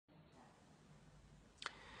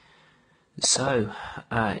So,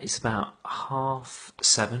 it's about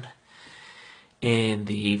 7:30 in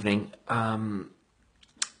the evening.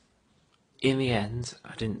 In the end,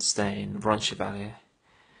 I didn't stay in Roncesvalles.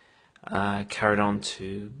 I carried on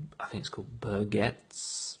to, I think it's called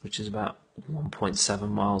Burguete, which is about 1.7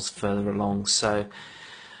 miles further along. So,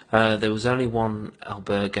 there was only one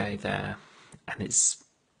albergue there, and it's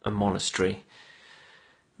a monastery.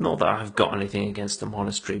 Not that I've got anything against the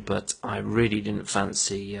monastery, but I really didn't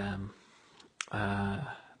fancy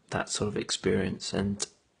that sort of experience and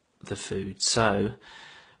the food. So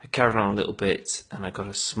I carried on a little bit, and I got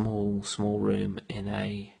a small room in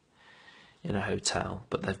a hotel,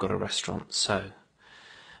 but they've got a restaurant, so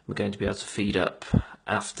we're going to be able to feed up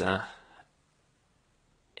after.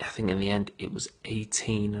 I think in the end it was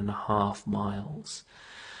 18.5 miles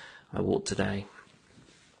I walked today.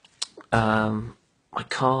 My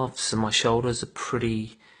calves and my shoulders are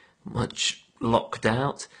pretty much locked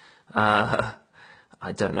out.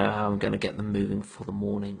 I don't know how I'm going to get them moving for the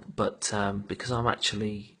morning, but because I'm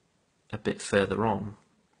actually a bit further on,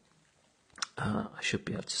 I should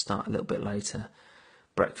be able to start a little bit later.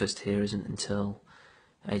 Breakfast here isn't until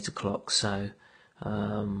 8 o'clock, so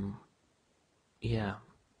yeah,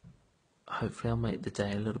 hopefully I'll make the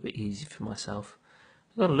day a little bit easy for myself.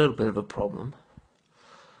 I've got a little bit of a problem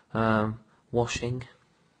washing,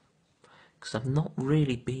 because I've not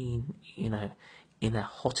really been, in a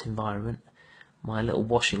hot environment. My little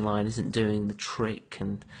washing line isn't doing the trick,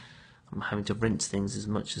 and I'm having to rinse things as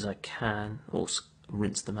much as I can, or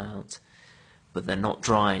rinse them out, but they're not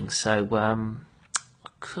drying, so I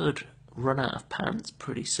could run out of pants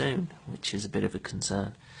pretty soon, which is a bit of a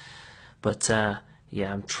concern. But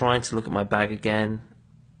yeah, I'm trying to look at my bag again,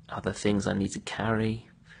 other things I need to carry,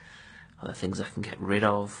 other things I can get rid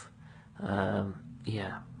of,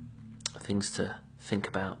 yeah, things to think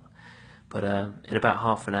about. But in about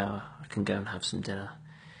half an hour I can go and have some dinner,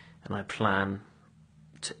 and I plan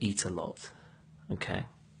to eat a lot. Okay,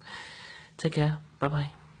 take care, bye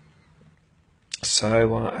bye.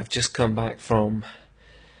 So I've just come back from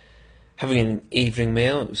having an evening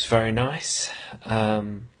meal. It was very nice.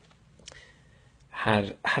 Had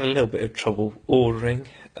a little bit of trouble ordering.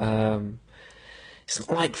 It's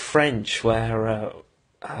not like French, where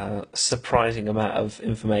a surprising amount of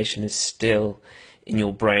information is still in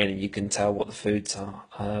your brain and you can tell what the foods are.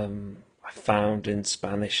 I found in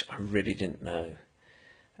Spanish I really didn't know,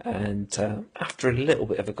 and after a little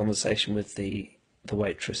bit of a conversation with the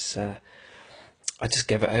waitress, I just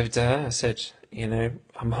gave it over to her. I said,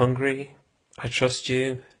 I'm hungry. I trust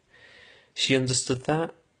you. She understood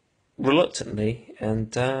that reluctantly,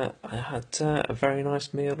 and I had a very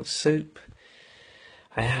nice meal of soup.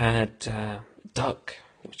 I had duck,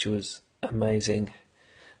 which was amazing,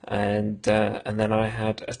 and then I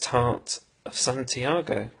had a tart of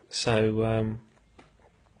Santiago. So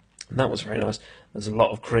that was very nice. There's a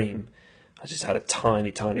lot of cream. I just had a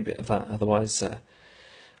tiny bit of that. Otherwise, I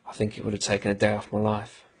think it would have taken a day off my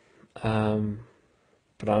life.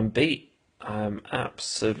 But I'm beat. I'm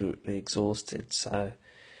absolutely exhausted. So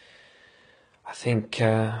I think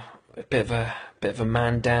a bit of a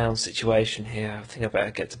man down situation here. I think I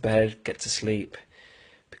better get to bed, get to sleep,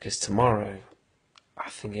 because tomorrow I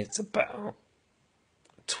think it's about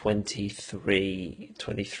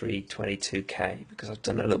 22k, because I've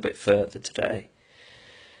done a little bit further today.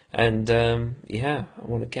 And yeah, I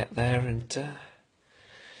want to get there and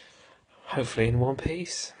hopefully in one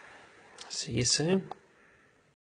piece. See you soon.